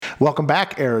Welcome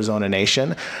back, Arizona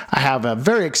Nation. I have a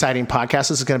very exciting podcast.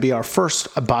 This is going to be our first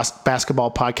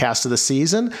basketball podcast of the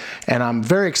season, and I'm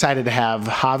very excited to have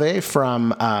Javi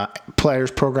from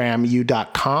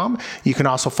playersprogramu.com. You can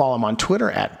also follow him on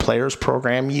Twitter at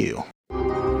playersprogramu.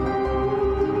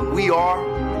 We are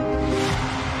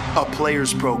a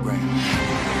players program.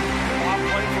 Play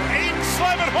for Aiden,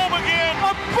 slam it home again,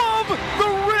 above the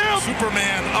rim.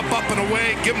 Superman, up and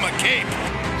away, give him a cape.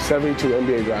 72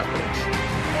 NBA draft picks.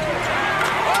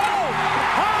 Oh,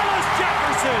 Hollis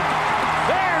Jefferson.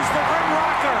 There's the rim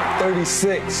rocker.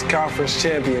 36 conference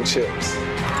championships.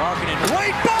 Marketing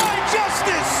right by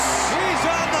Justice. He's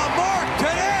on the mark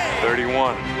today.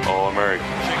 31 All-American.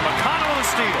 McConnell with a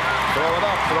steal. Throw it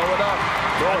up, throw it up.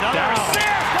 Throw it down. Assist.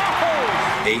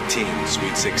 18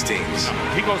 Sweet 16s.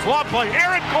 He goes lob play.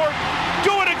 Aaron Gordon.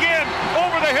 Do it again.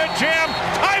 Over the head jam.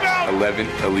 Timeout. 11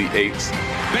 Elite Eights.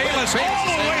 Bayless all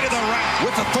the way to the rack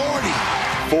with authority.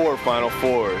 4 Final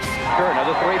Fours. Sure,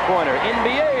 another three-pointer.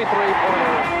 NBA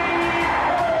three-pointer.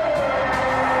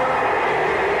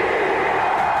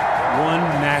 One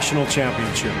national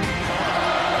championship.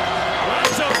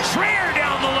 So Trier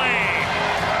down the lane.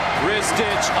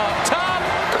 Ristich up top.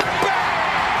 Bang!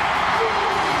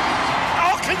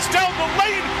 Alkins down the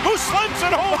lane. Who slams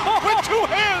it home with 2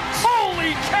 hands?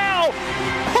 Holy cow!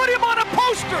 Put him on a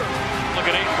poster. Look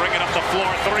at Aiden bringing up the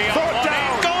floor. 3 on 1.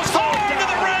 Down. Goes hard to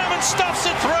the rim and stuffs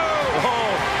it through.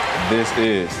 Oh. This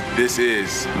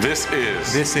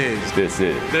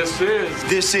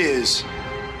is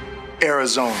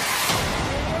Arizona.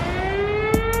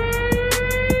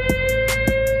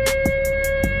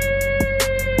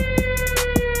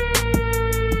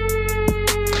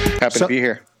 Happy to be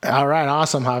here. All right,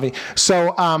 awesome, Javi.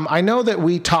 So I know that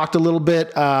we talked a little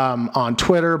bit on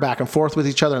Twitter, back and forth with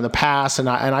each other in the past, and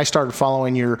I started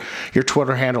following your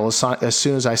Twitter handle as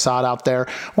soon as I saw it out there.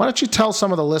 Why don't you tell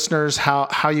some of the listeners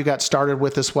how you got started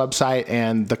with this website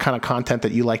and the kind of content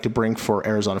that you like to bring for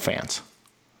Arizona fans?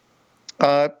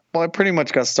 Well, I pretty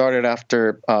much got started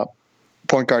after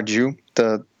Point Guard Jew.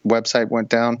 The website went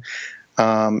down,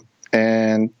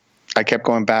 and I kept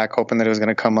going back, hoping that it was going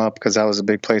to come up because that was a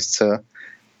big place to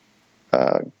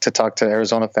talk to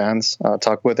Arizona fans,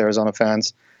 talk with Arizona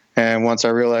fans. And once I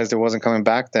realized it wasn't coming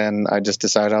back, then I just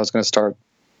decided I was going to start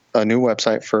a new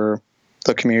website for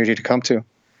the community to come to.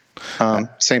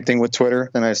 Same thing with Twitter.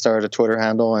 Then I started a Twitter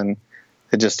handle, and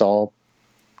it just all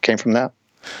came from that.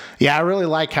 Yeah, I really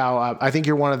like how I think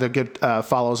you're one of the good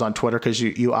follows on Twitter because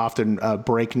you often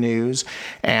break news,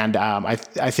 and I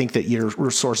think that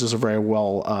your sources are very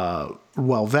well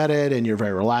vetted, and you're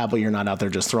very reliable. You're not out there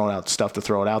just throwing out stuff to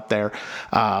throw it out there,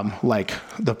 like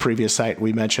the previous site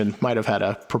we mentioned might have had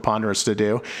a preponderance to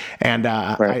do. And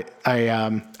Right.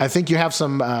 I think you have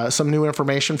some new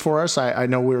information for us. I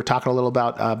know we were talking a little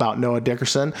about Noah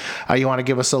Dickerson. You want to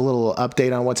give us a little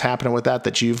update on what's happening with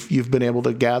that you've been able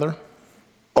to gather?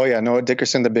 Oh, yeah. Noah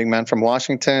Dickerson, the big man from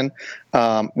Washington,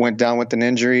 went down with an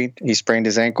injury. He sprained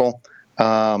his ankle.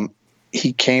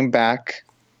 He came back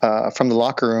from the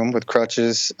locker room with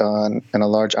crutches and a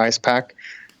large ice pack,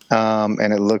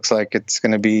 and it looks like it's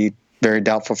going to be very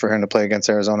doubtful for him to play against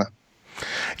Arizona.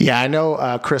 Yeah, I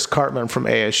know Chris Cartman from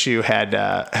ASU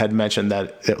had mentioned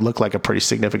that it looked like a pretty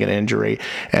significant injury,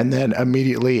 and then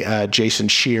immediately Jason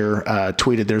Shear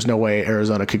tweeted, "There's no way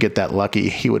Arizona could get that lucky.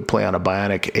 He would play on a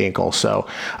bionic ankle." So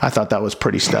I thought that was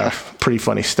pretty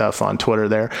funny stuff on Twitter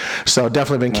there. So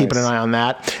definitely been keeping an eye on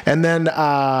that. And then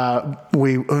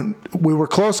we were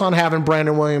close on having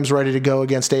Brandon Williams ready to go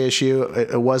against ASU.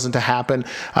 It wasn't to happen.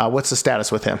 What's the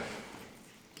status with him?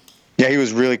 Yeah, he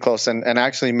was really close, and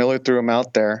actually Miller threw him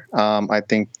out there, I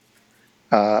think,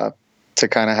 to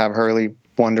kind of have Hurley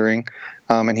wondering,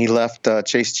 and he left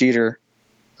Chase Jeter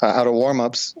out of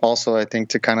warmups, also I think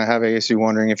to kind of have ASU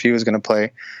wondering if he was going to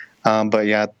play, but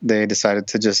yeah, they decided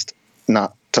to just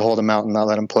not to hold him out and not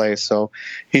let him play, so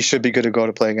he should be good to go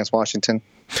to play against Washington.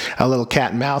 A little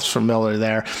cat and mouse from Miller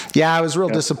there. Yeah, I was real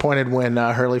disappointed when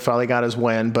Hurley finally got his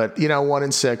win, but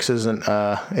 1-6 isn't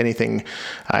anything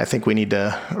I think we need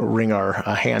to wring our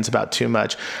hands about too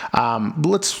much.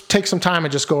 Let's take some time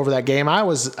and just go over that game. I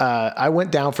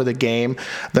went down for the game.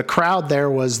 The crowd there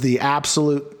was the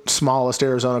absolute smallest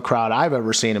Arizona crowd I've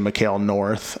ever seen in McHale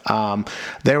North.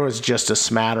 There was just a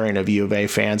smattering of U of A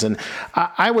fans, and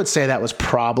I would say that was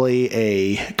probably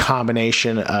a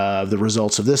combination of the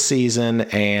results of this season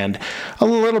and a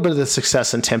little bit of the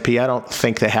success in Tempe. I don't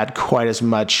think they had quite as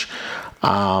much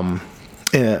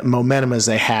momentum as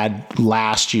they had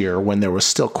last year when there was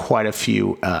still quite a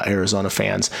few Arizona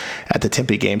fans at the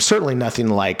Tempe game. Certainly nothing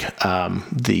like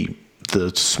the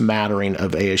smattering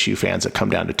of ASU fans that come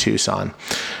down to Tucson.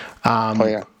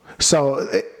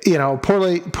 So,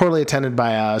 poorly attended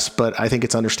by us, but I think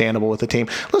it's understandable with the team.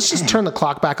 Let's just turn the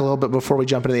clock back a little bit before we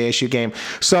jump into the ASU game.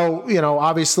 So,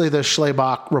 obviously the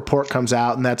Schlabach report comes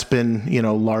out, and that's been,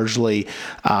 largely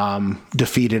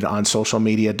defeated on social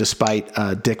media, despite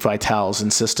Dick Vitale's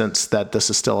insistence that this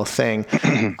is still a thing.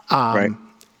 Right.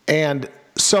 And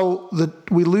so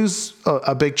we lose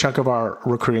a big chunk of our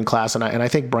recruiting class, and I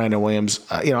think Brandon Williams,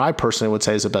 I personally would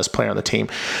say is the best player on the team.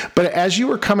 But as you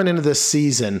were coming into this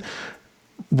season,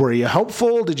 were you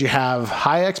hopeful? Did you have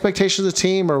high expectations of the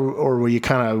team, or were you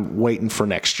kind of waiting for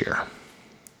next year?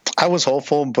 I was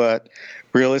hopeful, but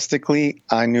realistically,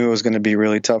 I knew it was going to be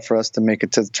really tough for us to make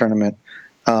it to the tournament.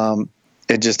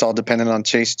 It just all depended on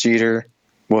Chase, Jeter,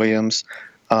 Williams.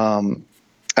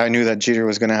 I knew that Jeter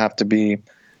was going to have to be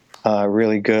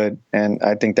really good, and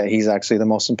I think that he's actually the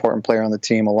most important player on the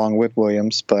team along with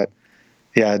Williams. But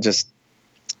yeah, just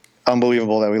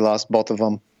unbelievable that we lost both of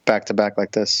them back to back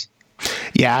like this.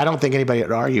 Yeah, I don't think anybody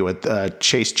would argue with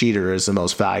Chase Jeter as the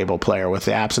most valuable player. With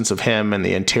the absence of him and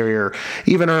the interior,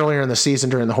 even earlier in the season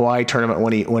during the Hawaii tournament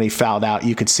when he fouled out,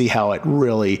 you could see how it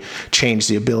really changed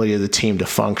the ability of the team to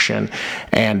function.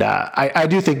 And I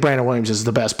do think Brandon Williams is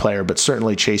the best player, but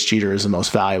certainly Chase Jeter is the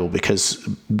most valuable because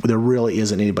there really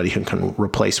isn't anybody who can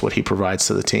replace what he provides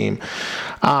to the team.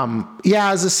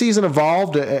 As the season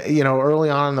evolved, early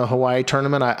on in the Hawaii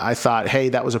tournament, I thought, hey,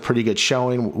 that was a pretty good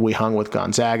showing. We hung with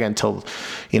Gonzaga until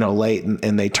late,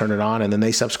 and they turned it on, and then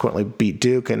they subsequently beat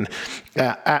Duke. And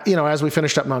as we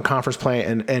finished up non-conference play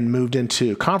and moved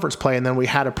into conference play, and then we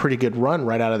had a pretty good run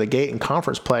right out of the gate in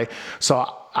conference play.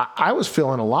 So I was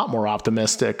feeling a lot more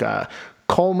optimistic.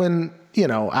 Coleman,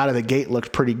 out of the gate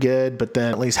looked pretty good, but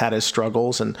then at least had his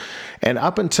struggles. And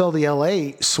up until the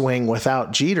LA swing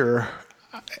without Jeter,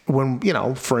 when,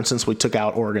 for instance, we took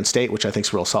out Oregon State, which I think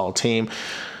is a real solid team.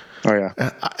 Oh, yeah.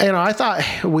 I thought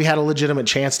we had a legitimate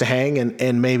chance to hang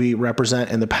and maybe represent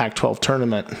in the Pac-12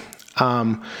 tournament.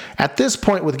 At this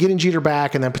point, with getting Jeter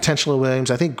back and then potentially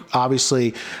Williams, I think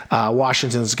obviously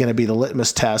Washington is going to be the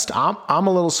litmus test. I'm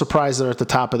a little surprised they're at the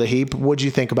top of the heap. What do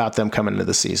you think about them coming into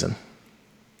the season?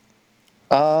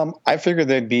 I figured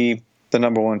they'd be the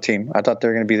number one team. I thought they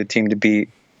were going to be the team to beat.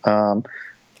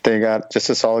 They got just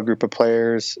a solid group of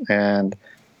players, and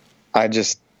I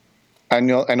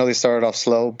know they started off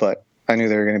slow, but I knew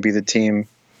they were going to be the team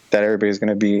that everybody's going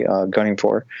to be gunning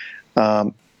for.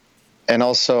 And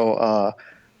also,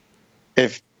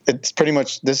 if it's pretty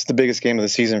much this is the biggest game of the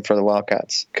season for the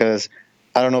Wildcats, because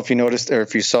I don't know if you noticed or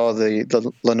if you saw the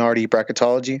Lenardi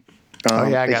bracketology.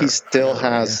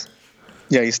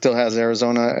 He still has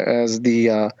Arizona as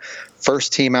the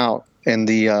first team out in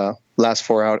the last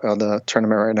four out of the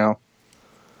tournament right now,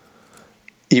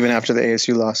 even after the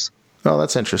ASU loss. Oh,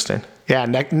 that's interesting. Yeah,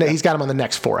 he's got him on the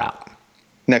next four out.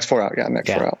 Next four out,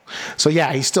 four out. So,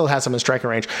 he still has him in striking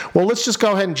range. Well, let's just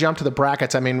go ahead and jump to the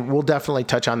brackets. I mean, we'll definitely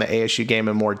touch on the ASU game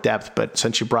in more depth, but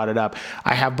since you brought it up,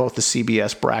 I have both the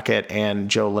CBS bracket and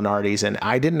Joe Lenardi's, and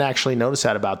I didn't actually notice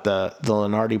that about the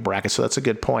Lenardi bracket, so that's a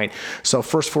good point. So,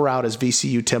 first four out is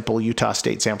VCU, Temple, Utah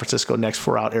State, San Francisco. Next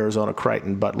four out, Arizona,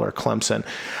 Creighton, Butler, Clemson.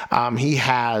 He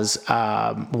has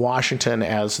Washington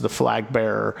as the flag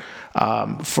bearer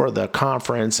for the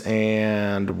conference,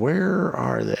 and where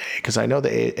are they? Because I know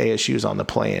the ASU is on the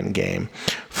play-in game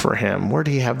for him. Where do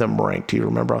he have them ranked? Do you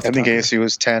remember off the top? I think ASU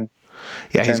was 10.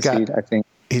 Yeah, 10 seed, I think.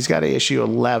 He's got ASU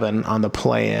 11 on the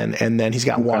play-in, and then he's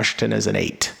got Washington as an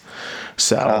 8.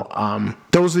 So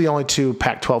those are the only two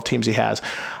Pac-12 teams he has.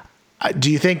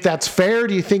 Do you think that's fair?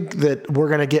 Do you think that we're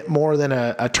going to get more than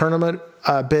a tournament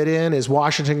bid in? Is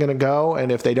Washington going to go?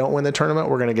 And if they don't win the tournament,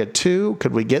 we're going to get 2?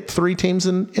 Could we get 3 teams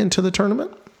into the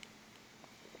tournament?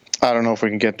 I don't know if we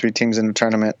can get 3 teams in the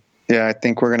tournament. Yeah, I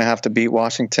think we're going to have to beat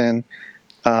Washington.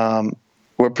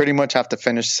 We'll pretty much have to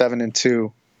finish 7-2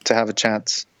 to have a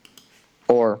chance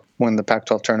or win the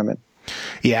Pac-12 tournament.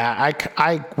 Yeah,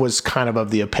 I was kind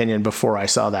of the opinion before I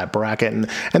saw that bracket. And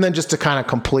then just to kind of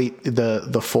complete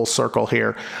the full circle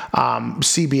here,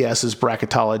 CBS's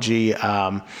bracketology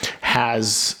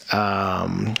has,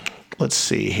 let's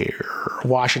see here,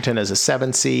 Washington as a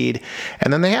 7 seed.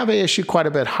 And then they have ASU quite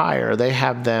a bit higher. They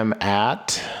have them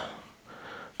at,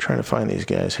 trying to find these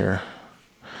guys here.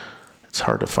 It's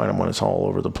hard to find them when it's all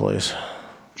over the place.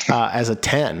 As a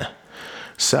 10.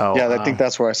 So yeah, I think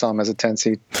that's where I saw him as a 10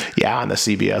 seed. Yeah, on the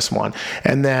CBS one.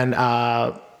 And then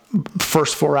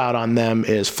first four out on them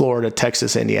is Florida,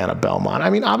 Texas, Indiana, Belmont. I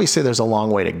mean, obviously there's a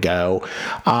long way to go.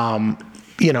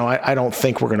 I don't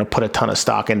think we're going to put a ton of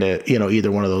stock into,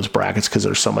 either one of those brackets because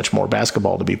there's so much more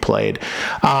basketball to be played.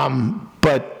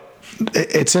 But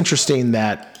it's interesting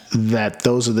that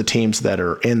those are the teams that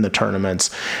are in the tournaments.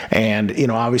 And,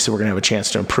 obviously we're going to have a chance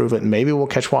to improve it, and maybe we'll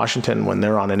catch Washington when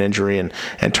they're on an injury and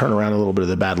turn around a little bit of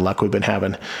the bad luck we've been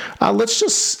having. Let's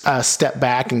just step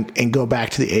back and go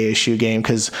back to the ASU game,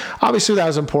 because obviously that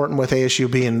was important with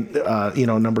ASU being,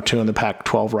 number 2 in the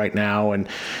Pac-12 right now. And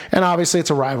obviously it's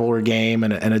a rivalry game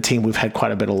and a team we've had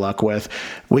quite a bit of luck with.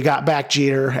 We got back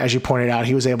Jeter, as you pointed out.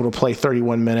 He was able to play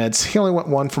 31 minutes. He only went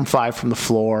 1 from 5 from the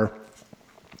floor.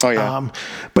 Oh yeah,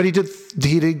 but he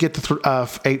did get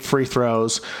the 8 free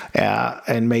throws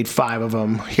and made 5 of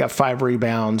them. He got 5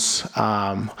 rebounds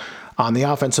on the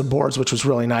offensive boards, which was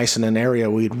really nice in an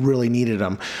area we really needed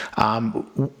him.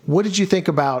 What did you think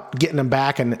about getting him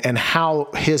back and how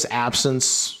his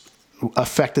absence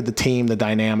affected the team, the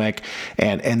dynamic,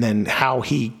 and then how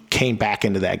he came back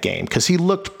into that game? Because he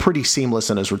looked pretty seamless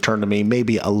in his return to me,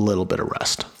 maybe a little bit of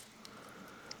rest.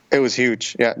 It was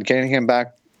huge. Yeah, getting him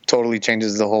back totally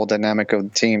changes the whole dynamic of the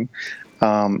team,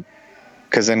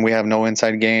 because then we have no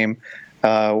inside game.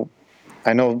 I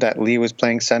know that Lee was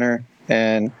playing center,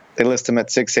 and they list him at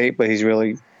 6'8", but he's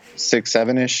really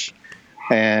 6'7"-ish.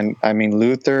 And I mean,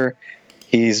 Luther,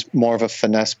 he's more of a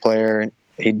finesse player.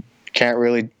 He can't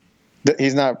really,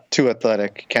 he's not too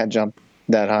athletic, can't jump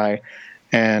that high.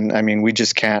 And I mean, we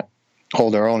just can't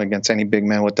hold our own against any big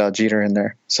man without Jeter in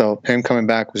there. So him coming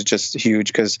back was just huge,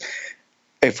 because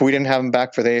if we didn't have him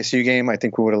back for the ASU game, I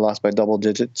think we would have lost by double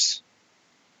digits.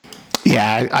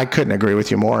 Yeah, I couldn't agree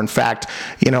with you more. In fact,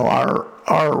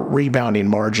 our rebounding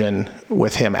margin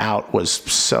with him out was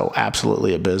so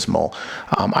absolutely abysmal.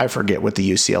 I forget what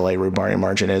the UCLA rebounding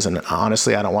margin is, and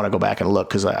honestly, I don't want to go back and look,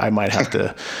 because I might have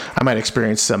to, I might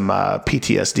experience some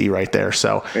PTSD right there.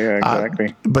 So yeah,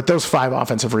 exactly. But those 5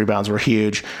 offensive rebounds were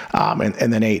huge,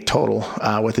 and then 8 total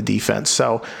with the defense.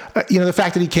 So the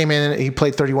fact that he came in and he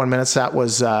played 31 minutes, that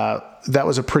was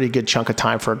a pretty good chunk of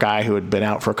time for a guy who had been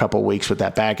out for a couple of weeks with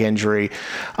that back injury.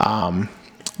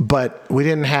 But we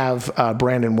didn't have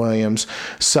Brandon Williams,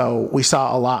 so we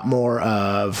saw a lot more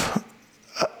of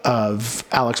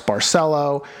Alex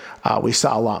Barcelo. We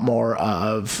saw a lot more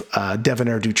of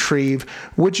Devonair Dutrieve.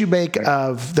 What'd you make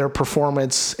of their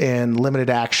performance in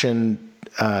limited action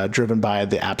driven by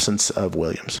the absence of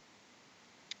Williams?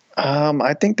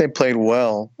 I think they played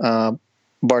well.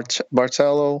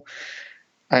 Barcelo,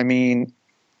 I mean,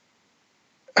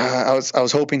 I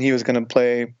was hoping he was going to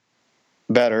play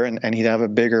better and he'd have a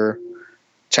bigger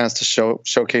chance to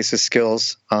showcase his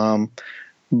skills.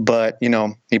 But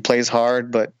he plays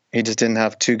hard, but he just didn't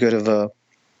have too good of a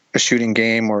shooting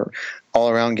game or all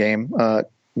around game.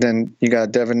 Then you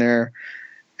got Devonair,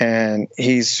 and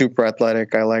he's super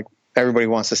athletic. Everybody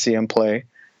wants to see him play,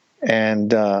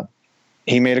 and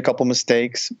he made a couple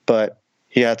mistakes, but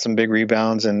he had some big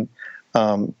rebounds, and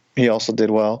he also did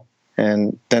well.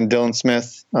 And then Dylan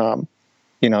Smith,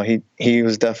 he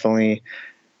was definitely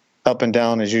up and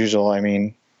down as usual. I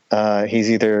mean, he's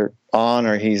either on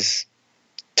or he's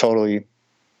totally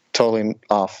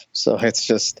off. So it's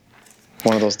just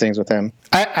one of those things with him.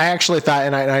 I actually thought,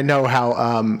 and I know how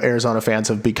Arizona fans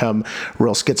have become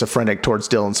real schizophrenic towards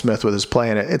Dylan Smith with his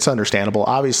play, and it's understandable.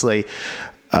 Obviously,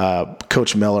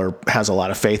 Coach Miller has a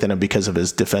lot of faith in him because of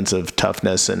his defensive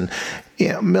toughness, and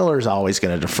Miller's always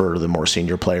going to defer to the more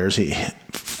senior players.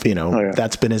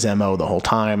 That's been his MO the whole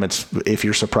time. If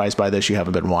you're surprised by this, you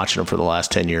haven't been watching him for the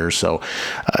last 10 years. So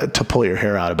to pull your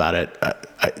hair out about it,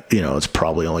 it's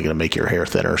probably only going to make your hair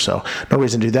thinner. So no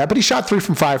reason to do that. But he shot 3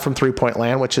 from 5 from 3-point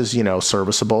land, which is,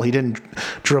 serviceable. He didn't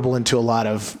dribble into a lot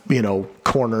of,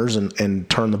 corners and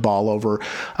turn the ball over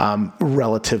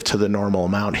relative to the normal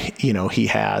amount, he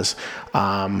has.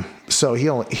 So he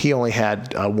only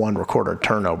had 1 recorded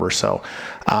turnover. So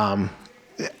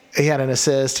he had an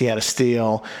assist, he had a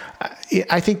steal.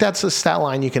 I think that's a stat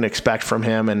line you can expect from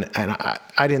him, and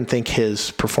I didn't think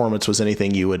his performance was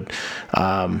anything you would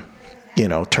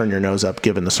turn your nose up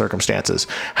given the circumstances.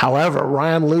 However,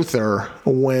 Ryan Luther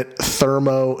went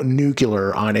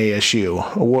thermonuclear on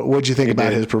ASU. What'd you think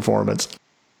about his performance?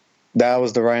 That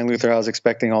was the Ryan Luther I was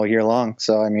expecting all year long.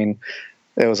 So, I mean,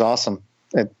 it was awesome.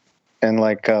 And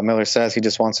like Miller says, he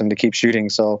just wants him to keep shooting.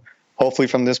 So hopefully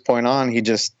from this point on, he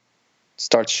just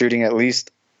starts shooting at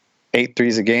least 8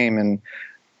 threes a game, and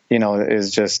is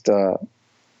just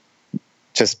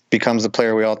becomes the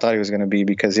player we all thought he was going to be,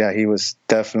 because he was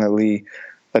definitely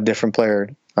a different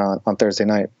player on Thursday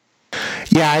night.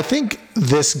 Yeah, I think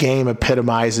this game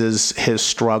epitomizes his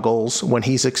struggles when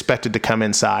he's expected to come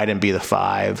inside and be the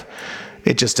 5.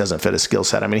 It just doesn't fit his skill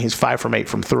set. I mean, he's 5 from 8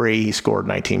 from 3. He scored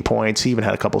 19 points. He even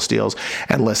had a couple steals.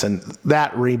 And listen,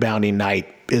 that rebounding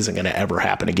night isn't going to ever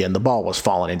happen again. The ball was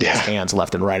falling into his hands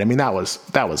left and right. I mean, that was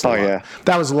luck. Yeah.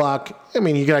 That was luck. I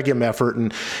mean, you got to give him effort,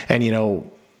 and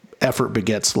effort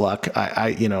begets luck.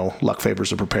 Luck favors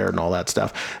the prepared and all that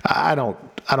stuff. I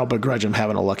don't begrudge him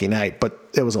having a lucky night, but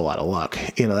it was a lot of luck.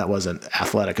 That wasn't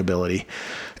athletic ability.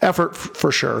 Effort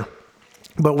for sure.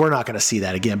 But we're not going to see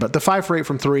that again. But the 5 for 8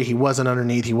 from 3, he wasn't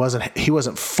underneath. He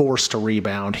wasn't forced to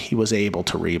rebound. He was able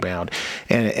to rebound,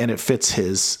 and it fits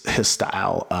his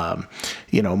style.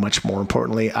 Much more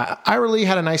importantly, Ira Lee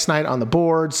had a nice night on the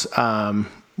boards.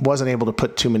 Wasn't able to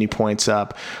put too many points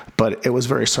up, but it was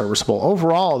very serviceable.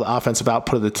 Overall, the offensive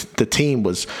output of the team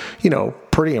was,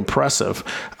 pretty impressive.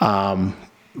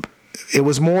 It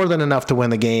was more than enough to win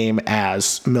the game,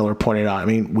 as Miller pointed out. I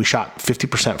mean, we shot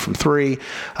 50% from 3,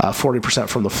 40%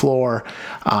 from the floor,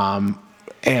 and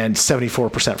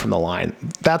 74% from the line.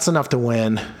 That's enough to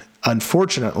win.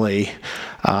 Unfortunately,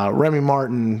 Remy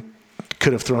Martin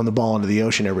could have thrown the ball into the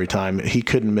ocean every time. He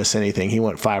couldn't miss anything. He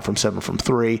went 5 from 7 from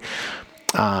 3.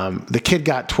 The kid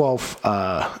got 12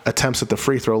 attempts at the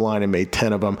free throw line and made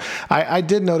 10 of them. I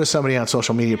did notice somebody on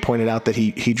social media pointed out that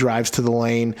he drives to the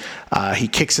lane, he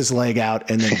kicks his leg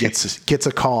out, and then gets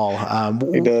a call.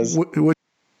 He does.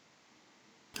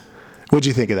 What'd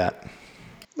you think of that?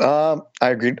 I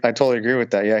agree. I totally agree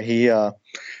with that. Yeah,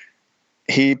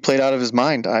 he played out of his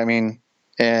mind. I mean,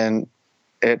 and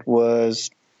it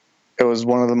was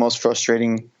one of the most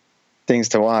frustrating things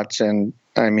to watch. And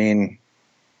I mean,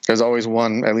 there's always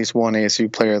at least one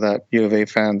ASU player that U of A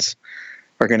fans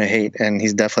are going to hate, and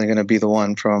he's definitely going to be the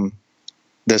one from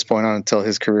this point on until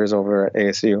his career is over at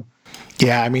ASU.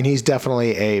 Yeah, I mean, he's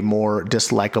definitely a more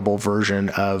dislikable version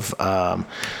of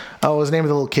his name of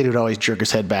the little kid who'd always jerk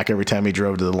his head back every time he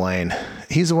drove to the lane.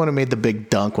 He's the one who made the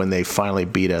big dunk when they finally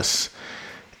beat us,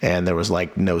 and there was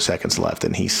like no seconds left,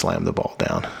 and he slammed the ball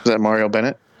down. Is that Mario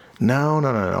Bennett? No.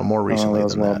 More recently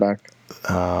than that. Back.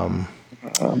 I'm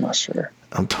not sure.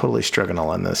 I'm totally struggling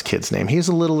on this kid's name. He's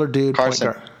a littler dude.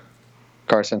 Carson.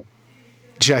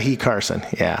 Jahi Carson.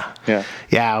 Yeah.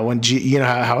 Yeah. When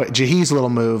how Jahi's little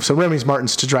move. So Remy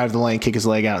Martin's to drive the lane, kick his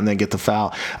leg out, and then get the foul.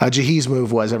 Jahi's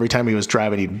move was every time he was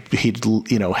driving, he'd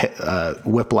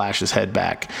whiplash his head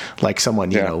back like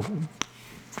someone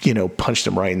punched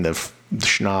him right in the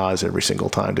schnoz every single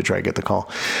time to try to get the call.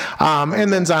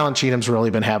 And then Zylan Cheatham's really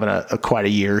been having quite a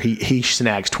year. He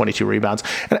snags 22 rebounds.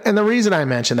 And the reason I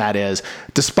mention that is,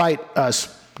 despite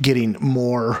us getting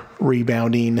more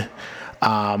rebounding,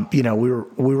 we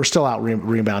were still out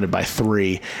rebounded by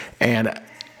 3. And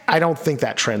I don't think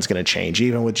that trend's going to change,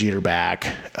 even with Jeter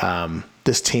back.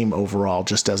 This team overall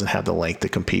just doesn't have the length to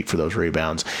compete for those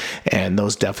rebounds. And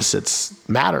those deficits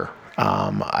matter.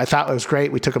 I thought it was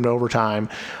great. We took them to overtime,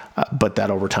 but that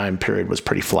overtime period was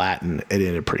pretty flat, and it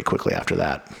ended pretty quickly after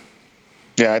that.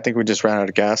 Yeah, I think we just ran out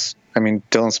of gas. I mean,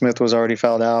 Dylan Smith was already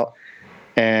fouled out,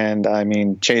 and I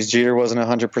mean, Chase Jeter wasn't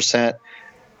 100%,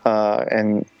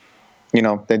 and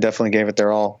they definitely gave it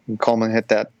their all. Coleman hit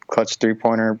that clutch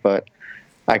 3-pointer, but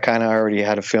I kind of already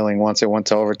had a feeling once it went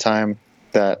to overtime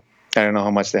that I don't know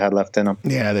how much they had left in them.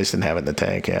 Yeah, they just didn't have it in the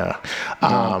tank. Yeah.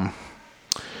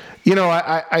 No.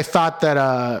 I thought that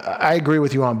I agree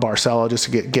with you on Barcelo. Just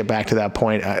to get back to that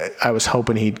point, I was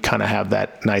hoping he'd kind of have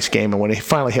that nice game. And when he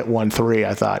finally hit 1-3,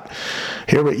 I thought,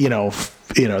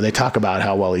 they talk about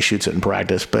how well he shoots it in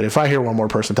practice. But if I hear one more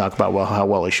person talk about how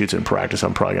well he shoots it in practice,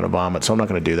 I'm probably going to vomit. So I'm not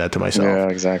going to do that to myself. Yeah,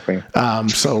 exactly.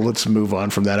 So let's move on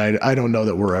from that. I don't know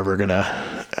that we're ever going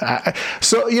to.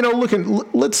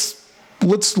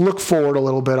 Let's look forward a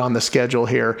little bit on the schedule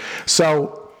here.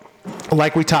 So,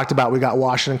 like we talked about, we got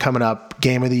Washington coming up,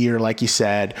 game of the year, like you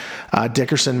said.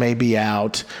 Dickerson may be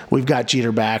out. We've got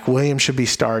Jeter back. Williams should be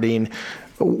starting.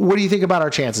 What do you think about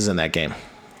our chances in that game?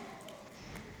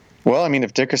 Well, I mean,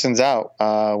 if Dickerson's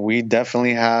out, we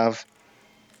definitely have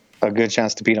a good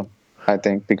chance to beat him, I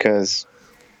think, because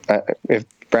if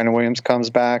Brandon Williams comes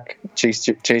back, Chase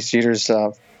Jeter's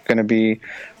going to be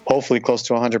hopefully close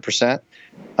to 100%.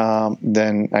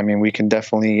 Then, I mean, we can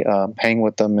definitely hang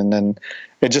with them. And then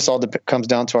it just all comes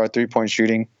down to our 3-point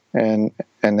shooting and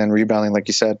then rebounding, like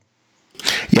you said.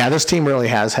 Yeah, this team really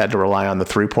has had to rely on the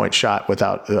 3-point shot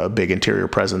without a big interior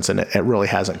presence, and it really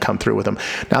hasn't come through with them.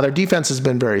 Now, their defense has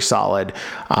been very solid.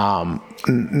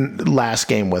 last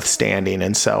game withstanding.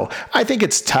 And so I think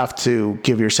it's tough to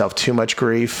give yourself too much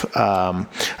grief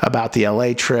about the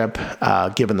LA trip,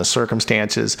 given the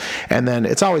circumstances. And then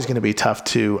it's always going to be tough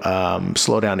to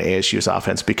slow down ASU's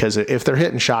offense, because if they're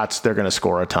hitting shots, they're going to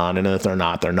score a ton. And if they're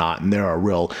not, they're not. And they're a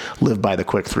real live by the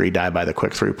quick three, die by the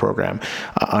quick three program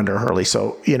under Hurley.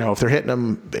 So, if they're hitting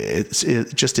them, it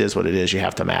just is what it is. You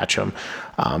have to match them.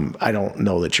 I don't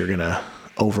know that you're going to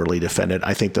overly defend it.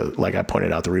 I think like I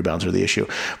pointed out, the rebounds are the issue.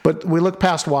 But we look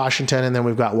past Washington, and then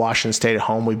we've got Washington State at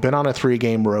home. We've been on a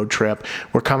 3-game road trip.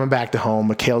 We're coming back to home.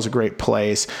 McHale's a great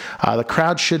place. The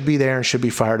crowd should be there and should be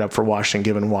fired up for Washington,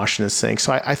 given Washington's thing.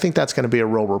 So I think that's going to be a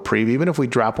real reprieve. Even if we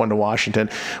drop one to Washington,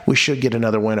 we should get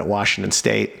another win at Washington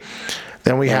State.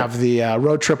 Then we have the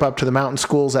road trip up to the mountain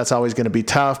schools. That's always going to be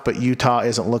tough, but Utah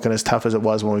isn't looking as tough as it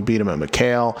was when we beat them at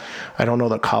McHale. I don't know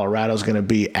that Colorado's going to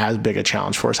be as big a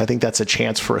challenge for us. I think that's a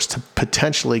chance for us to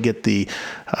potentially get the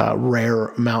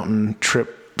rare mountain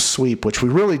trip sweep, which we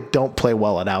really don't play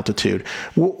well at altitude.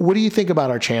 What do you think about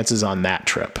our chances on that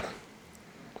trip?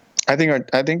 I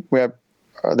think we have.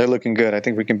 They're looking good. I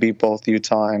think we can beat both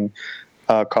Utah and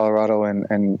Colorado,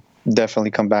 and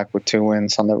definitely come back with 2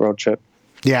 wins on that road trip.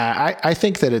 Yeah, I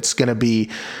think that it's going to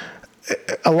be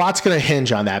a lot's going to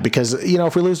hinge on that, because,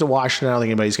 if we lose to Washington, I don't think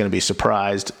anybody's going to be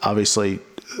surprised. Obviously,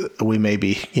 we may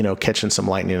be, catching some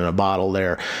lightning in a bottle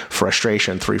there.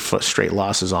 Frustration, 3 straight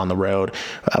losses on the road.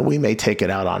 We may take it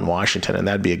out on Washington, and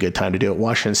that'd be a good time to do it.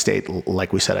 Washington State,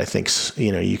 like we said, I think,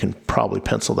 you can probably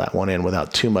pencil that one in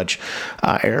without too much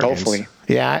arrogance. Hopefully.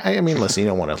 Yeah, I mean, listen, you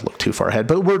don't want to look too far ahead,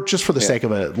 but we're just for the sake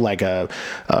of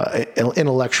an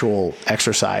intellectual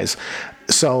exercise.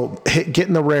 So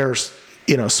getting the rares,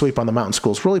 sweep on the mountain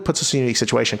schools really puts us in a unique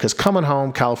situation, because coming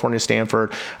home, California,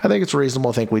 Stanford, I think it's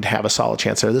reasonable to think we'd have a solid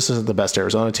chance there. This isn't the best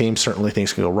Arizona team. Certainly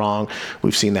things can go wrong.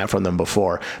 We've seen that from them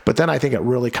before. But then I think it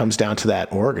really comes down to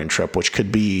that Oregon trip, which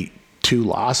could be 2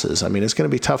 losses. I mean, it's going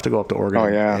to be tough to go up to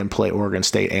Oregon and play Oregon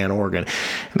State and Oregon.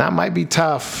 And that might be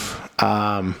tough.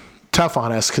 Tough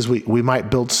on us, because we might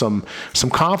build some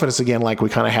confidence again, like we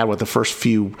kind of had with the first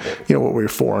few, what we were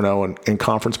 4-0 in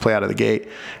conference play out of the gate,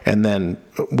 and then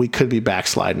we could be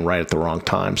backsliding right at the wrong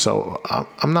time. So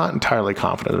I'm not entirely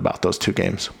confident about those 2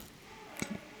 games.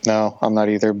 No, I'm not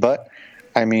either. But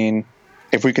I mean,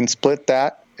 if we can split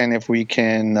that, and if we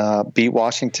can beat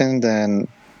Washington, then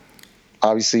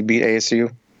obviously beat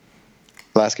ASU.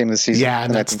 Last game of the season. Yeah,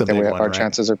 and that's the big one. Our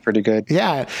chances are pretty good.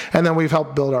 Yeah, and then we've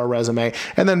helped build our resume.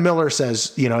 And then Miller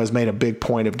says, has made a big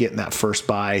point of getting that first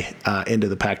bye into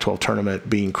the Pac-12 tournament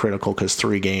being critical, because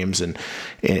 3 games in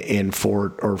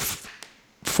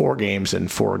 4 games in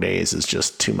 4 days is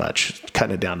just too much.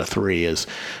 Cutting it down to 3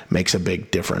 makes a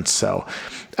big difference. So,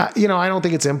 I don't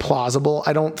think it's implausible.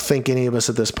 I don't think any of us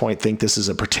at this point think this is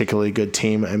a particularly good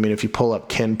team. I mean, if you pull up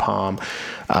KenPom,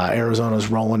 Arizona's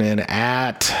rolling in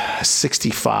at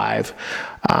 65.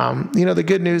 The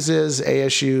good news is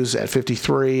ASU's at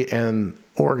 53 and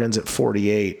Oregon's at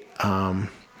 48.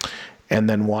 And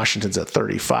then Washington's at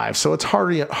 35. So it's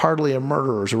hardly a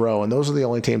murderer's row, and those are the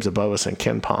only teams above us in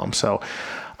KenPom. So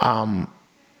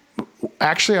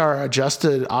actually our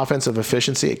adjusted offensive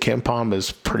efficiency at KenPom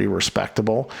is pretty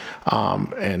respectable,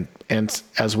 and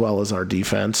as well as our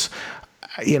defense.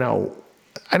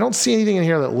 I don't see anything in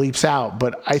here that leaps out,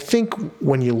 but I think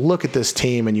when you look at this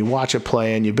team and you watch it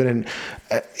play, and you've been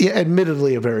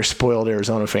admittedly a very spoiled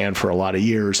Arizona fan for a lot of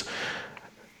years,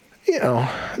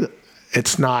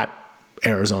 it's not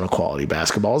Arizona quality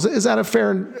basketball. Is that a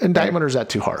fair indictment, or is that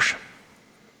too harsh?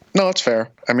 No, it's fair.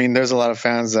 I mean, there's a lot of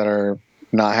fans that are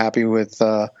not happy with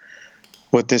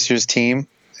this year's team,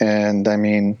 and I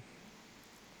mean,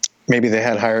 maybe they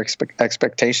had higher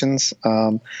expectations.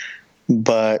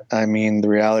 But I mean, the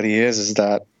reality is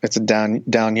that it's a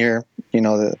down year.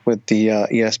 With the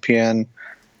ESPN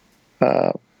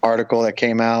article that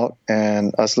came out,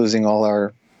 and us losing all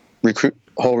our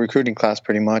whole recruiting class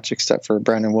pretty much, except for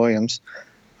Brandon Williams.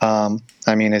 I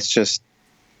mean, it's just,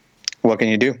 what can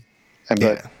you do?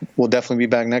 But we'll definitely be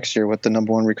back next year with the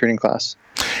number 1 recruiting class.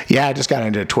 Yeah, I just got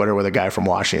into Twitter with a guy from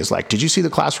Washington. He's like, "Did you see the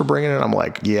class we're bringing in?" I'm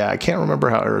like, "Yeah, I can't remember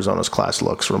how Arizona's class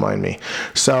looks. Remind me."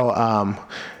 So,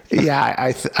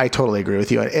 yeah, I totally agree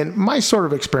with you. And my sort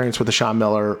of experience with the Sean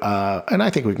Miller, and I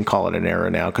think we can call it an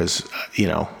era now, because,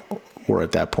 we're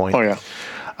at that point. Oh,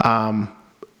 yeah.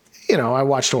 I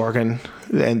watched Oregon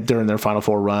and during their Final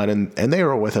Four run, and they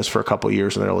were with us for a couple of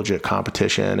years, and they're legit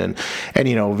competition. And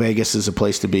Vegas is a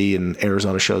place to be, and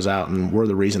Arizona shows out, and we're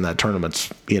the reason that tournament's,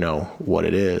 what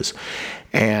it is.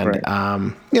 And,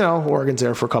 right. Oregon's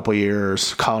there for a couple of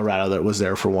years. Colorado that was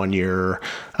there for 1 year.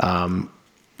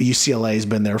 UCLA's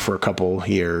been there for a couple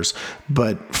years.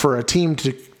 But for a team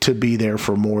to be there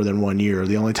for more than 1 year.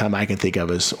 The only time I can think of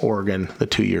is Oregon, the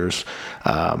 2 years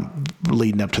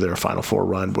leading up to their Final Four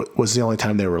run was the only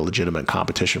time they were a legitimate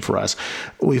competition for us.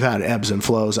 We've had ebbs and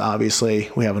flows, obviously.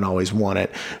 We haven't always won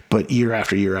it, but year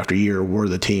after year after year, we're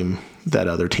the team that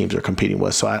other teams are competing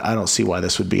with. So I don't see why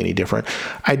this would be any different.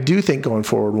 I do think going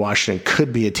forward, Washington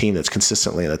could be a team that's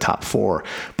consistently in the top 4,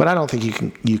 but I don't think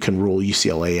you can rule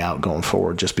UCLA out going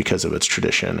forward just because of its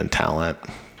tradition and talent.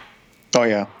 Oh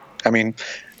yeah, I mean,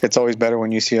 it's always better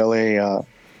when UCLA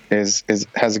has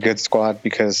a good squad,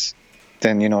 because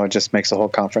then it just makes the whole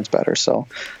conference better. So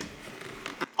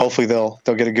hopefully they'll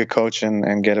get a good coach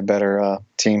and get a better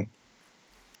team.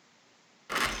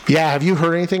 Yeah, have you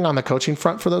heard anything on the coaching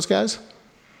front for those guys?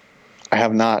 I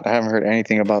have not. I haven't heard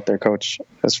anything about their coach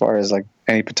as far as like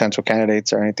any potential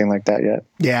candidates or anything like that yet.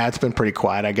 Yeah, it's been pretty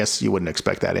quiet. I guess you wouldn't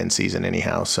expect that in season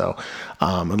anyhow. So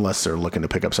unless they're looking to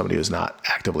pick up somebody who's not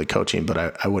actively coaching,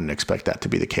 but I wouldn't expect that to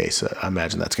be the case. I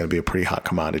imagine that's going to be a pretty hot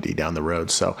commodity down the road.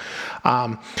 So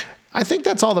I think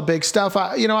that's all the big stuff.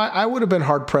 I would have been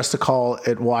hard pressed to call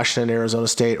it Washington, Arizona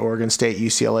State, Oregon State,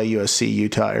 UCLA, USC,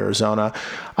 Utah, Arizona,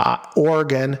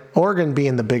 Oregon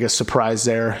being the biggest surprise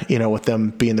there. With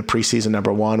them being the preseason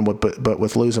number 1, but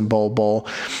with losing bowl.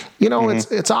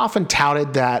 It's often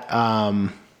touted that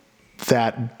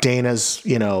that Dana's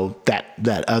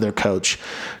that other coach,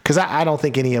 because I don't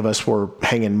think any of us were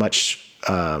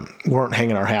weren't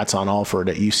hanging our hats on Alford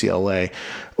at UCLA.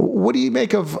 What do you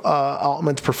make of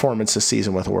Altman's performance this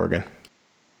season with Oregon?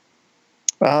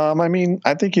 I mean,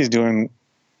 I think he's doing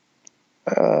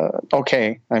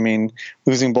okay. I mean,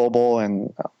 losing Bowl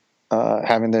and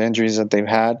having the injuries that they've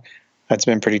had, that's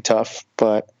been pretty tough.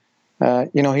 But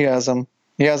he has them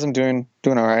doing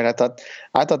all right. I thought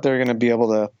they were going to be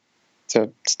able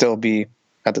to still be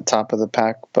at the top of the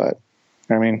pack, but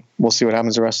I mean, we'll see what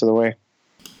happens the rest of the way.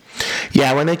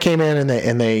 Yeah, when they came in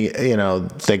and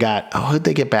they got, who'd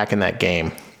they get back in that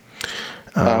game?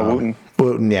 Wooten.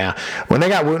 Wooten, yeah. When they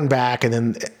got Wooten back, and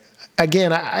then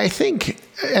again, I think,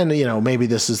 and maybe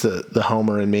this is the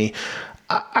homer in me,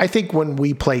 I think when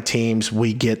we play teams,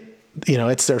 we get,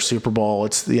 it's their Super Bowl.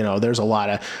 It's, there's a lot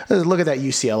of, look at that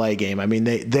UCLA game. I mean,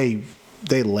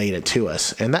 they laid it to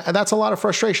us, and that's a lot of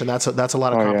frustration. That's a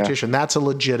lot of competition. Yeah. That's a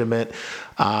legitimate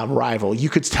rival. You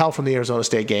could tell from the Arizona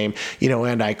State game,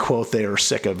 and I quote, they are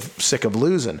sick of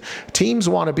losing. Teams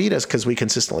want to beat us because we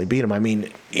consistently beat them. I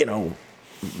mean,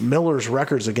 Miller's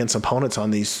records against opponents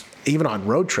on these, even on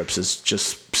road trips, is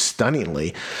just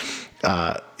stunningly,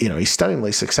 he's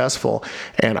stunningly successful.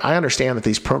 And I understand that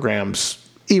these programs,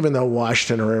 even though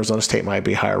Washington or Arizona State might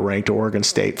be higher ranked, or Oregon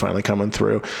State finally coming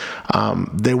through,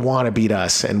 they want to beat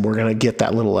us, and we're going to get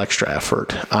that little extra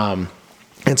effort.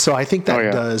 And so I think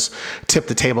that does tip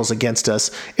the tables against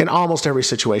us in almost every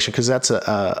situation, because that's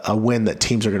a win that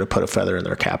teams are going to put a feather in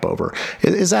their cap over.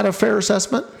 Is that a fair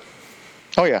assessment?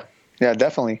 Oh, yeah. Yeah,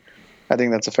 definitely. I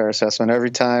think that's a fair assessment.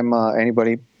 Every time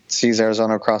anybody sees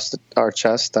Arizona across our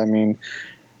chest, I mean,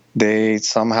 they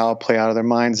somehow play out of their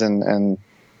minds, and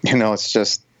it's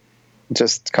just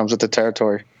comes with the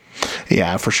territory.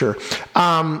 Yeah, for sure.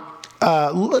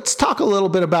 Let's talk a little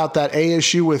bit about that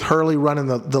ASU with Hurley running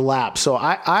the lap. So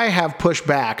I have pushed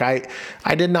back.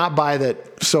 I did not buy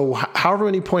that. So however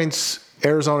many points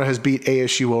Arizona has beat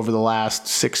ASU over the last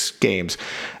 6 games,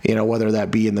 whether that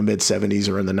be in the mid-70s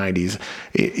or in the 90s,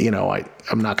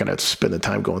 I'm not going to spend the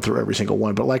time going through every single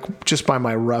one, but like just by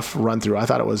my rough run through, I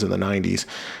thought it was in the 90s.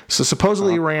 So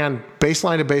supposedly ran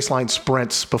baseline to baseline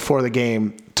sprints before the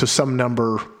game to some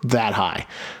number that high.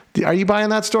 Are you buying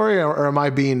that story, or am I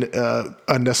being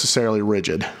unnecessarily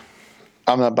rigid?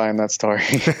 I'm not buying that story.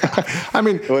 I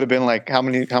mean, it would have been like, how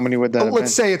many would that have been?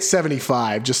 Let's say it's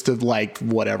 75, just to like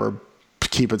whatever,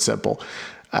 keep it simple.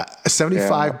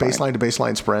 75 baseline to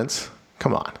baseline sprints.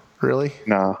 Come on, really?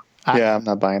 No. I'm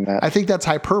not buying that. I think that's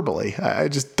hyperbole. I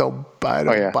just don't buy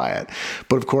it.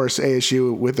 But of course,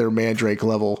 ASU, with their Mandrake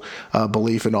level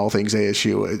belief in all things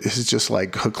ASU, is just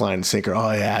like hook, line, and sinker.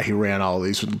 Oh yeah, he ran all of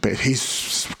these.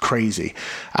 He's crazy.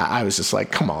 I was just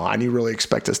like, come on, you really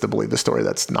expect us to believe the story?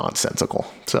 That's nonsensical.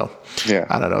 So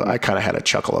I don't know. I kind of had a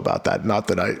chuckle about that. Not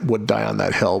that I would die on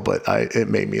that hill, but it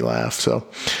made me laugh. So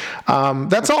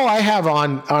that's all I have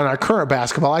on our current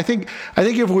basketball. I think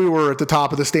if we were at the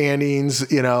top of the standings,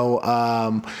 we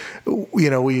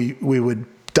would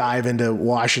dive into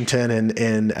Washington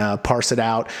and parse it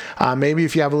out. Maybe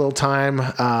if you have a little time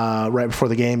right before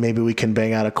the game, maybe we can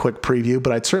bang out a quick preview.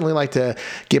 But I'd certainly like to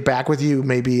get back with you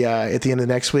maybe at the end of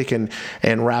next week and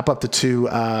wrap up the two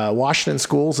Washington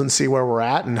schools and see where we're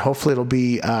at. And hopefully it'll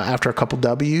be after a couple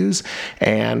W's,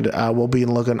 and we'll be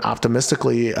looking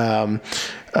optimistically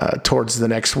towards the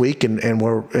next week, and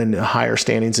we're in higher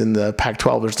standings in the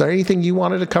Pac-12. Is there anything you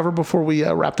wanted to cover before we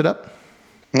wrapped it up?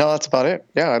 No, that's about it.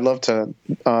 Yeah, I'd love to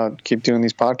keep doing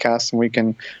these podcasts, and we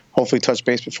can hopefully touch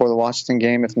base before the Washington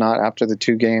game, if not after the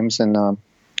two games, and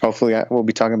hopefully we'll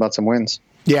be talking about some wins.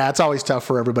 Yeah, it's always tough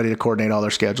for everybody to coordinate all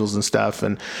their schedules and stuff,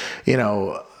 and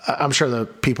I'm sure the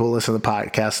people who listen to the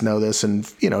podcast know this, and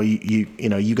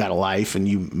you got a life and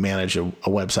you manage a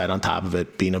website on top of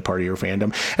it, being a part of your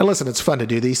fandom. And listen, it's fun to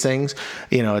do these things.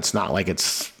 It's not like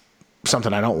it's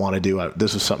something I don't want to do.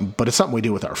 This is something, but it's something we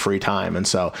do with our free time. And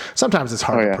so sometimes it's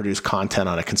hard to produce content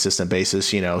on a consistent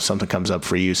basis. Something comes up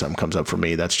for you, something comes up for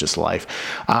me. That's just life.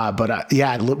 But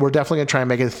we're definitely going to try and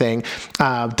make it a thing.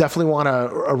 Definitely want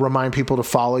to remind people to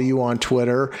follow you on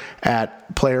Twitter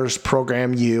at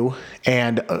PlayersProgramU,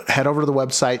 and head over to the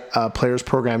website,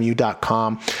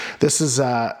 playersprogramu.com. This is,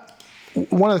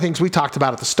 one of the things we talked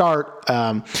about at the start,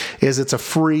 is it's a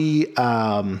free,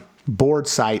 board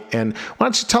site. And why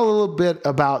don't you tell a little bit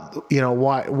about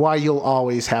why you'll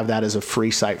always have that as a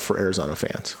free site for Arizona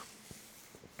fans?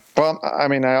 Well, I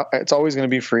mean, it's always going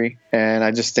to be free, and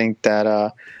I just think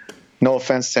that no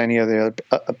offense to any of the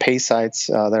pay sites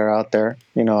that are out there,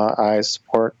 I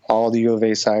support all the U of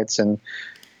A sites and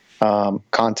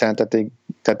content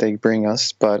that they bring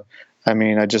us, but I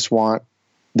mean, I just want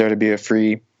there to be a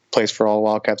free place for all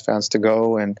Wildcats fans to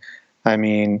go. And I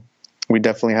mean, we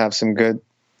definitely have some good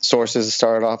sources. To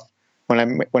start off, when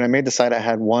I made the site, I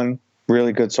had one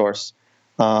really good source,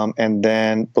 and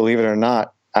then, believe it or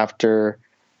not, after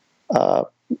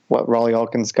what Raleigh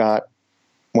Elkins got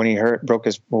when he broke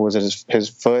his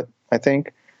foot, I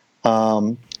think,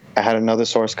 I had another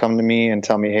source come to me and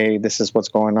tell me, hey, this is what's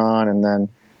going on. And then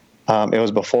it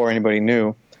was before anybody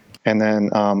knew. And then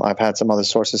I've had some other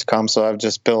sources come, so I've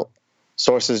just built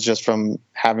sources just from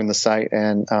having the site,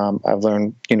 and I've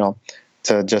learned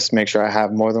to just make sure I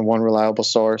have more than one reliable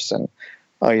source. And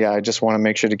I just want to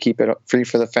make sure to keep it free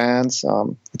for the fans.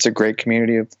 It's a great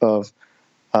community of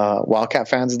Wildcat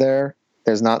fans there.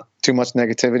 There's not too much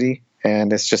negativity,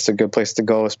 and it's just a good place to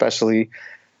go, especially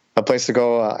a place to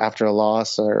go after a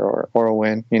loss or a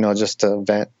win, just to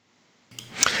vent.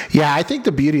 Yeah, I think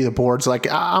the beauty of the boards,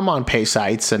 like I'm on pay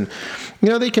sites, and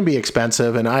they can be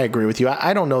expensive, and I agree with you.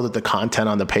 I don't know that the content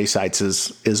on the pay sites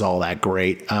is all that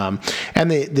great, and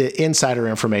the insider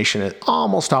information is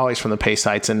almost always from the pay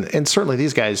sites, and certainly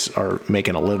these guys are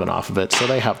making a living off of it, so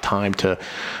they have time to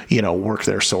work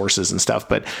their sources and stuff.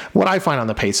 But what I find on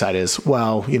the pay site is,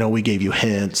 well, we gave you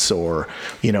hints, or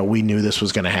we knew this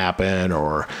was going to happen,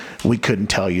 or we couldn't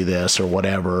tell you this, or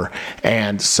whatever.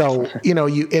 And so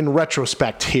you in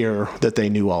retrospect hear that they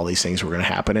knew all these things were going to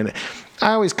happen. And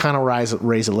I always kind of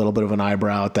raise a little bit of an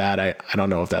eyebrow at that. I don't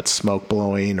know if that's smoke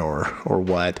blowing or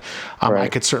what. Right. I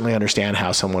could certainly understand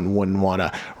how someone wouldn't want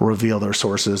to reveal their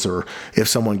sources, or if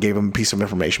someone gave them a piece of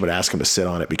information but asked them to sit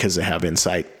on it because they have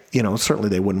insight, certainly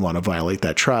they wouldn't want to violate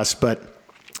that trust. But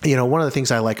one of the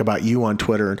things I like about you on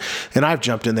Twitter, and I've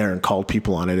jumped in there and called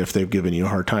people on it if they've given you a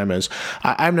hard time, is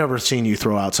I've never seen you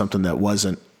throw out something that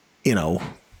wasn't,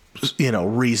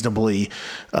 reasonably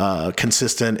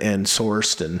consistent and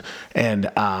sourced, and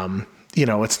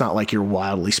it's not like you're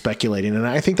wildly speculating. And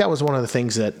I think that was one of the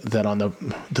things that on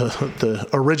the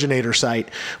originator site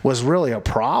was really a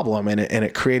problem, and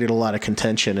it created a lot of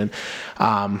contention. And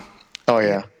oh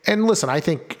yeah. And listen, I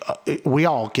think we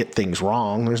all get things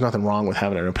wrong. There's nothing wrong with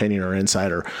having an opinion or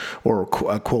insight or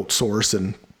a quote source,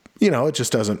 and it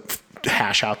just doesn't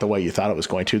hash out the way you thought it was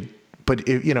going to. But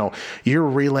you're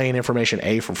relaying information,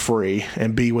 A, for free,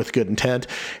 and B, with good intent.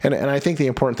 And I think the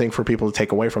important thing for people to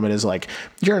take away from it is, like,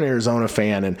 you're an Arizona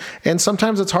fan, and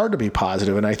sometimes it's hard to be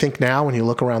positive. And I think now when you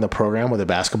look around the program with the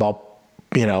basketball,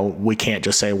 we can't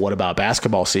just say, what about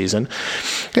basketball season?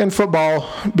 And football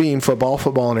being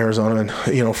football in Arizona,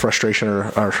 and, frustration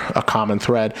are a common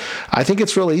thread. I think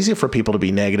it's real easy for people to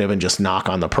be negative and just knock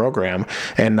on the program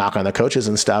and knock on the coaches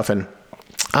and stuff. And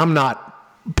I'm not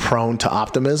prone to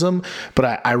optimism,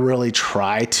 but I really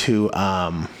try to,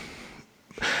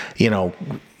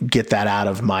 get that out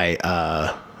of my,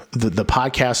 the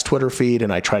podcast Twitter feed,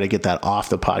 and I try to get that off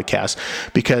the podcast,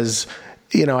 because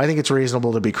I think it's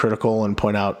reasonable to be critical and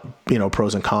point out,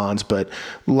 pros and cons. But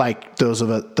like those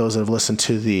that have listened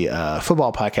to the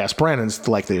football podcast, Brandon's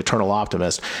like the eternal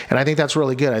optimist, and I think that's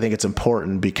really good. I think it's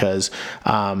important because,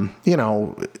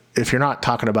 if you're not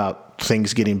talking about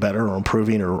things getting better or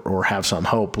improving or have some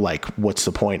hope, like what's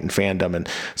the point in fandom? And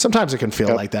sometimes it can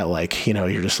feel like that, like,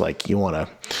 you're just like, you want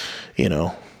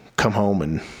to, come home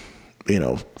and,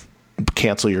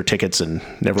 cancel your tickets and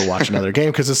never watch another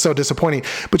game because it's so disappointing.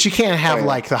 But you can't have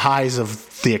like the highs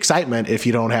of the excitement if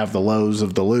you don't have the lows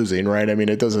of the losing, right? I mean,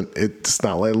 it's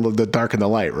not like the dark and the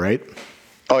light, right?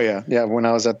 Oh yeah. Yeah. When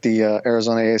I was at the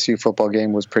Arizona ASU football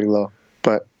game was pretty low,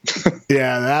 but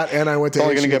yeah, that, and I went to it's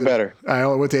only going to get better. I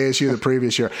went to ASU the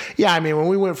previous year. Yeah. I mean, when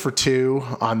we went for 2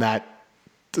 on that,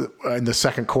 in the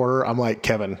second quarter, I'm like,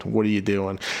 Kevin, what are you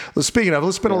doing? Speaking of,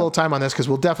 let's spend a little time on this because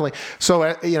we'll definitely.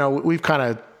 So, we've kind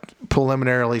of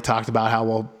preliminarily talked about how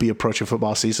we'll be approaching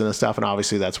football season and stuff, and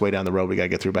obviously that's way down the road. We got to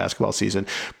get through basketball season,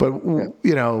 but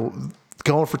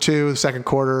going for 2 the second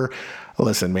quarter.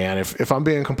 Listen, man, if I'm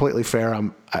being completely fair,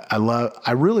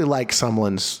 I really like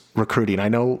Sumlin's recruiting. I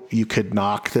know you could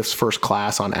knock this first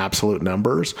class on absolute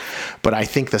numbers, but I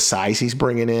think the size he's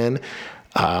bringing in.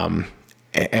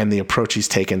 And the approach he's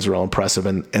taken is real impressive.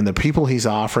 And the people he's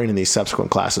offering in these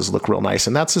subsequent classes look real nice.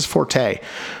 And that's his forte.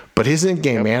 But his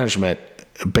in-game management,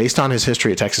 based on his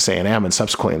history at Texas A&M and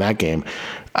subsequently in that game,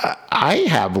 I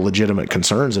have legitimate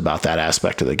concerns about that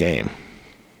aspect of the game.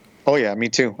 Oh, yeah, me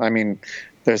too. I mean,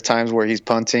 there's times where he's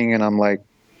punting, and I'm like,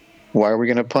 why are we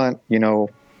going to punt?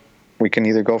 We can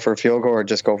either go for a field goal or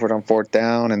just go for it on 4th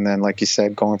down. And then, like you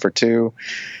said, going for 2.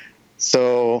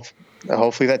 So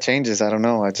hopefully that changes. I don't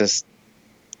know. I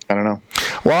don't know.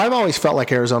 Well, I've always felt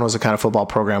like Arizona was the kind of football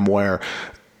program where,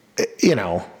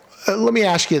 let me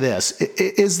ask you this.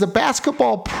 Is the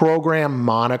basketball program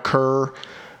moniker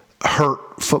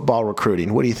hurt football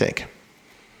recruiting? What do you think?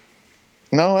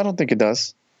 No, I don't think it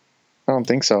does. I don't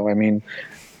think so. I mean,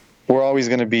 we're always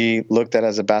going to be looked at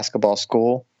as a basketball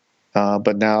school,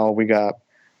 but now we got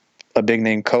a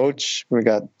big-name coach. We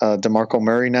got DeMarco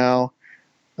Murray now,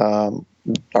 our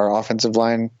offensive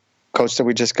line coach that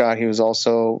we just got. He was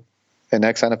also an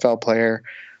ex-NFL player.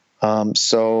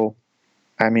 So,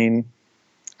 I mean,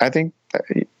 I think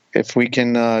if we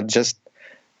can just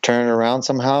turn it around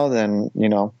somehow, then,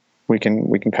 we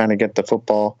can kind of get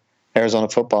the Arizona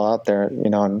football out there,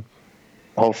 and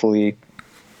hopefully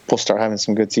we'll start having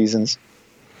some good seasons.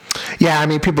 Yeah, I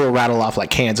mean, people will rattle off like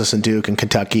Kansas and Duke and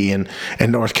Kentucky and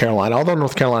North Carolina, although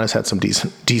North Carolina's had some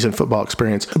decent football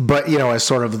experience. But, as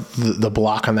sort of the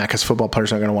block on that, because football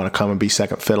players aren't going to want to come and be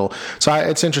second fiddle. So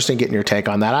it's interesting getting your take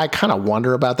on that. I kind of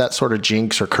wonder about that sort of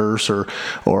jinx or curse or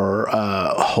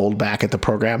hold back at the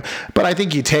program. But I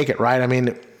think you take it, right? I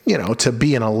mean, to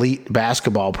be an elite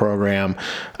basketball program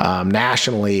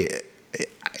nationally,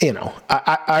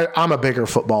 I'm a bigger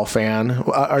football fan.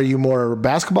 Are you more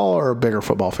basketball or a bigger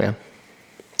football fan?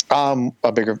 I'm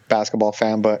a bigger basketball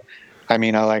fan, but I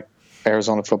mean, I like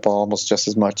Arizona football almost just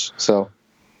as much. So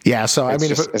yeah, so I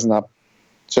mean, it's not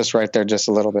just right there, just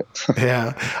a little bit.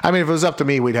 Yeah, I mean, if it was up to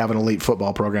me, we'd have an elite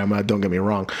football program. Don't get me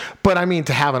wrong, but I mean,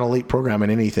 to have an elite program in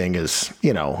anything is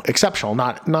exceptional.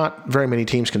 Not very many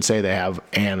teams can say they have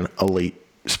an elite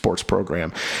sports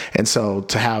program. And so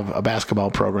to have a basketball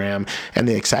program and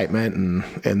the excitement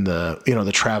and the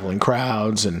the traveling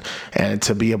crowds and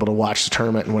to be able to watch the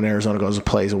tournament, and when Arizona goes and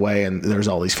plays away and there's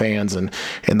all these fans and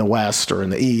in the West or in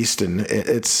the East, and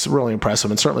it's really impressive.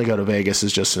 And certainly go to Vegas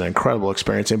is just an incredible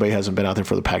experience. Anybody who hasn't been out there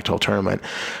for the Pac-12 tournament,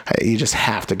 you just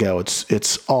have to go.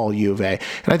 It's all U of A.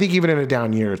 And I think even in a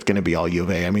down year, it's going to be all U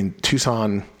of A. I mean,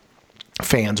 Tucson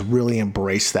fans really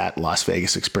embrace that Las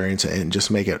Vegas experience and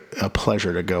just make it a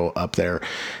pleasure to go up there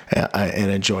and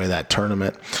enjoy that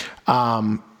tournament.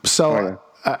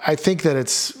 I think that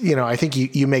it's, I think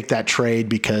you make that trade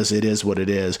because it is what it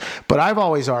is. But I've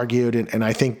always argued, and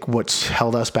I think what's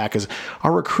held us back is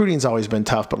our recruiting's always been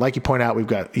tough. But like you point out, we've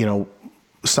got,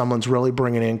 someone's really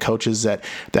bringing in coaches that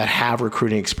have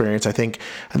recruiting experience. I think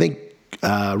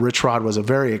Rich Rod was a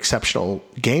very exceptional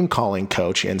game calling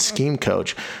coach and scheme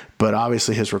coach, but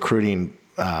obviously his recruiting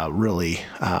really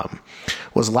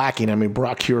was lacking. I mean,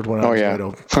 Brock Heward went out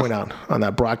to point out on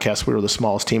that broadcast we were the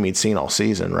smallest team he'd seen all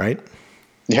season, right?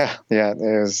 Yeah, it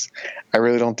was. I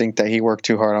really don't think that he worked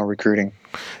too hard on recruiting.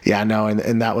 Yeah, no,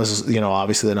 and that was,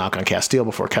 obviously the knock on Castile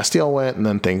before Castile went, and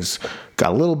then things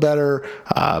got a little better,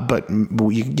 but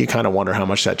you kind of wonder how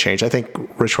much that changed. I think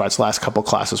Rich Rod's last couple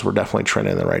classes were definitely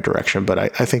trending in the right direction, but I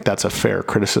think that's a fair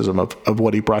criticism of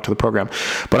what he brought to the program.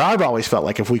 But I've always felt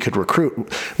like if we could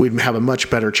recruit, we'd have a much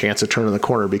better chance of turning the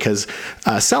corner, because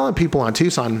selling people on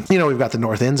Tucson, we've got the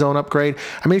north end zone upgrade.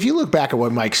 I mean, if you look back at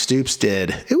what Mike Stoops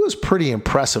did, it was pretty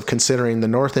impressive considering the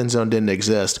north end zone didn't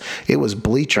exist. It was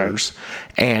bleachers. Right.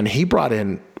 And he brought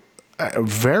in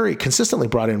very consistently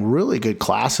brought in really good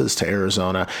classes to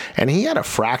Arizona, and he had a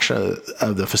fraction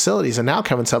of the facilities. And now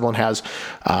Kevin Sumlin has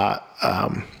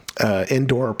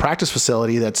indoor practice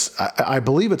facility that's, I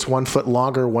believe it's 1 foot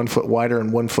longer, 1 foot wider,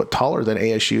 and 1 foot taller than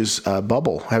ASU's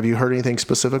bubble. Have you heard anything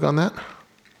specific on that?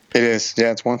 It is.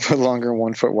 Yeah, it's 1 foot longer,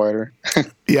 1 foot wider.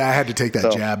 Yeah, I had to take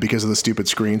that jab because of the stupid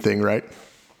screen thing, right?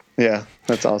 Yeah,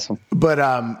 that's awesome. But,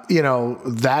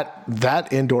 that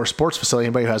indoor sports facility,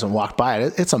 anybody who hasn't walked by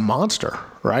it, it's a monster,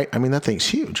 right? I mean, that thing's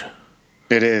huge.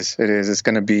 It is. It is. It's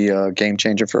going to be a game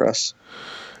changer for us.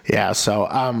 Yeah. So,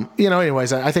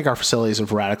 anyways, I think our facilities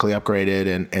have radically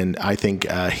upgraded, and I think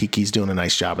Hickey's doing a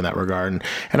nice job in that regard.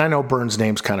 And I know Burns'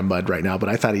 name's kind of mud right now, but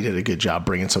I thought he did a good job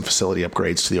bringing some facility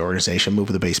upgrades to the organization,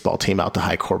 moving the baseball team out to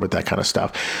high court with that kind of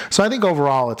stuff. So I think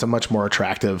overall it's a much more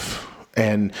attractive,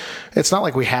 and it's not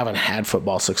like we haven't had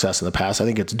football success in the past. I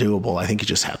think it's doable. I think you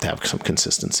just have to have some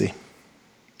consistency.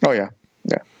 Oh, yeah.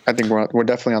 Yeah. I think we're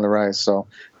definitely on the rise, so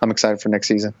I'm excited for next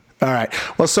season. All right.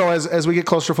 Well, so as we get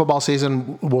closer to football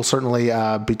season, we'll certainly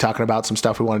be talking about some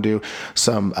stuff. We want to do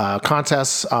some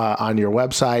contests on your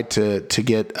website to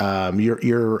get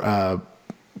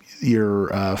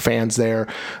your fans there,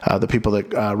 the people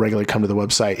that regularly come to the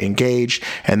website, engaged,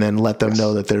 and then let them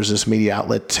know that there's this media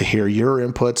outlet to hear your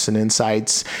inputs and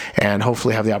insights, and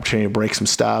hopefully have the opportunity to break some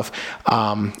stuff.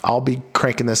 I'll be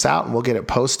cranking this out, and we'll get it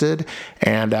posted.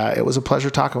 And it was a pleasure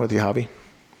talking with you, Javi.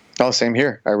 Oh, same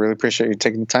here. I really appreciate you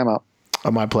taking the time out. Oh,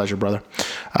 my pleasure, brother.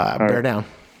 Bear down.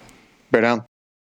 Bear down.